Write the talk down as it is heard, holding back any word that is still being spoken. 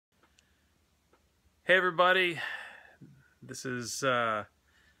Hey everybody, this is kind of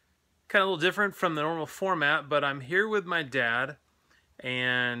a little different from the normal format, but I'm here with my dad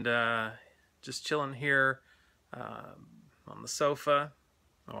and just chilling here on the sofa.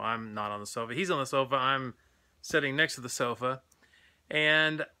 Oh, I'm not on the sofa. He's on the sofa. I'm sitting next to the sofa.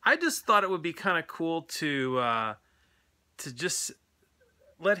 And I just thought it would be kind of cool to just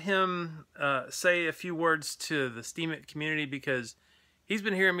let him say a few words to the Steemit community, because he's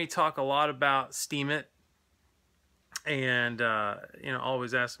been hearing me talk a lot about Steemit, and you know,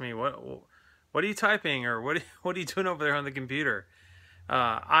 always asking me what are you typing, or what are you doing over there on the computer.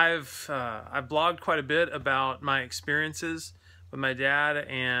 I've blogged quite a bit about my experiences with my dad,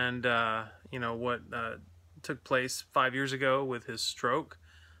 and you know, what took place 5 years ago with his stroke.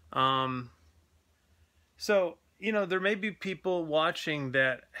 So you know, there may be people watching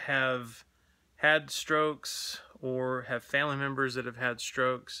that have had strokes or have family members that have had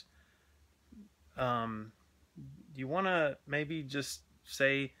strokes. Do you want to maybe just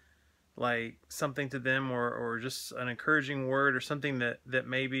say like something to them, or just an encouraging word, or something that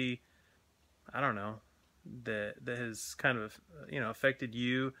maybe, I don't know, that has kind of, you know, affected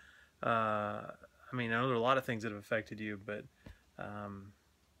you? I mean, I know there are a lot of things that have affected you, but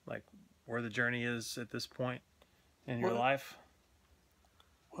like where the journey is at this point in your life.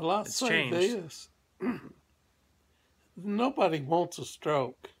 Well, I'll say this. Nobody wants a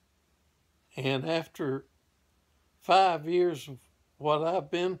stroke. And after 5 years of what I've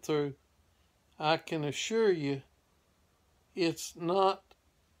been through, I can assure you it's not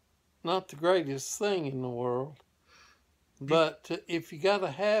the greatest thing in the world. But if you got to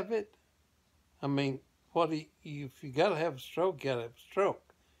have it, I mean, if you got to have a stroke, you got to have a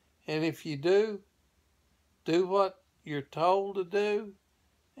stroke. And if you do what you're told to do,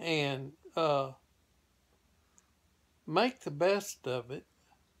 and make the best of it.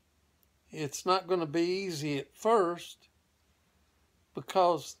 It's not going to be easy at first,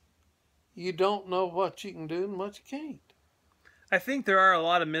 because you don't know what you can do and what you can't. I think there are a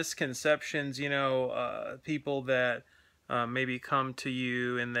lot of misconceptions, you know, people that maybe come to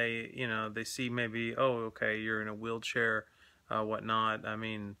you and they, you know, they see maybe, oh, okay, you're in a wheelchair, whatnot. I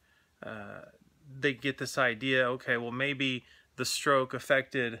mean, they get this idea, okay, well, maybe the stroke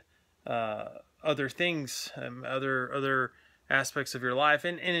affected other things, other aspects of your life,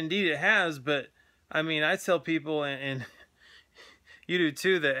 and indeed it has. But I mean, I tell people, and you do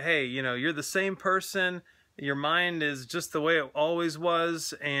too, that hey, you know, you're the same person. Your mind is just the way it always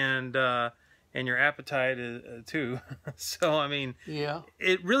was, and your appetite is, too. So I mean, yeah,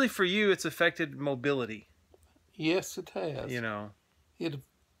 it really, for you, it's affected mobility. Yes, it has. You know, it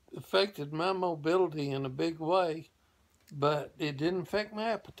affected my mobility in a big way, but it didn't affect my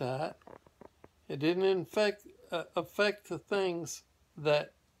appetite. It didn't affect the things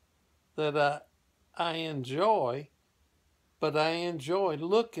that I enjoy, but I enjoy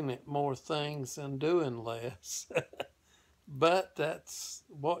looking at more things and doing less. But that's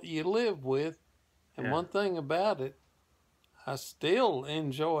what you live with. And yeah. One thing about it, I still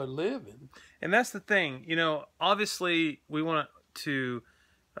enjoy living. And that's the thing, you know, obviously we want to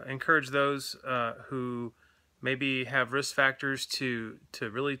encourage those who maybe have risk factors to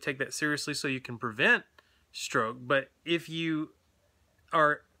really take that seriously, so you can prevent stroke. But if you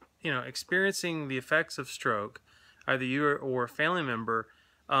are, you know, experiencing the effects of stroke, either you or a family member,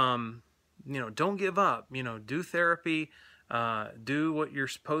 you know, don't give up. You know, do therapy, do what you're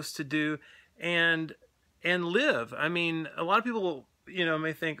supposed to do, and live. I mean, a lot of people, you know,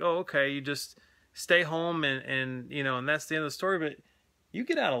 may think, oh, okay, you just stay home and you know, and that's the end of the story. But you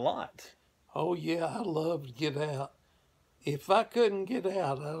get out a lot. Oh yeah, I love to get out. If I couldn't get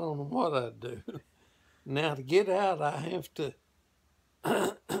out, I don't know what I'd do. Now to get out, I have to,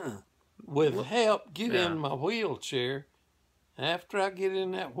 with help, get in my wheelchair. After I get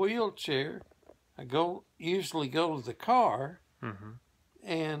in that wheelchair, I usually go to the car,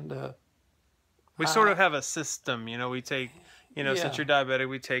 and we sort of have a system. You know, we take, you know, since you're diabetic,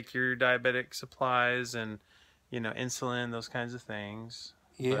 we take your diabetic supplies and, you know, insulin, those kinds of things.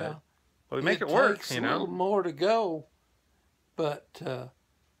 Yeah. But we make it work, takes you know. a little more to go, but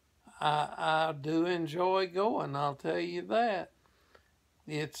I do enjoy going, I'll tell you that.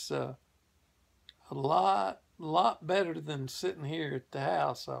 It's a lot better than sitting here at the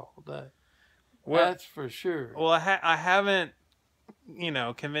house all day. Well, that's for sure. Well, I haven't, you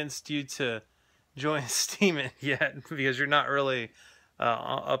know, convinced you to join Steemit yet, because you're not really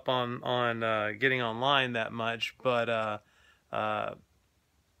up on getting online that much. But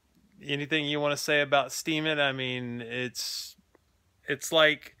anything you want to say about Steemit? I mean, it's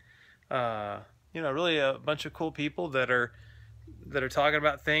like, you know, really a bunch of cool people that are talking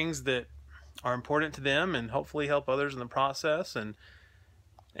about things that are important to them, and hopefully help others in the process, and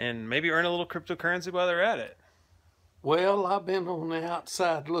maybe earn a little cryptocurrency while they're at it. Well, I've been on the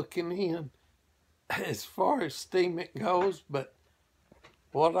outside looking in as far as Steemit goes, but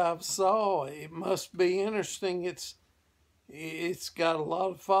what I've saw, it must be interesting. It's got a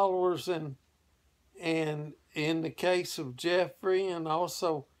lot of followers, and in the case of Jeffrey, and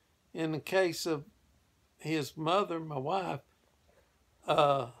also in the case of his mother, my wife,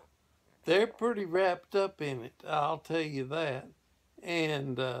 they're pretty wrapped up in it, I'll tell you that.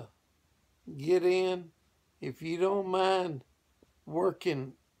 And get in, if you don't mind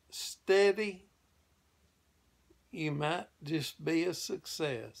working steady, you might just be a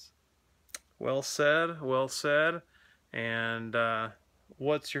success. Well said, well said. And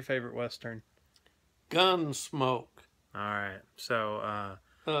what's your favorite Western? Gunsmoke. All right, so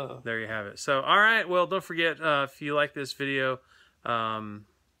there you have it. So, all right, well, don't forget, if you like this video,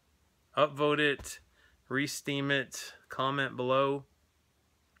 upvote it, re-steam it, comment below,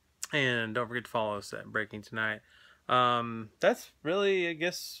 and don't forget to follow us at Breaking Tonight. That's really, I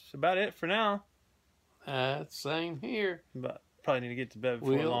guess, about it for now. Same here. But probably need to get to bed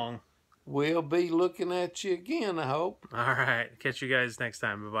before long. We'll be looking at you again, I hope. All right, catch you guys next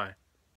time. Bye-bye.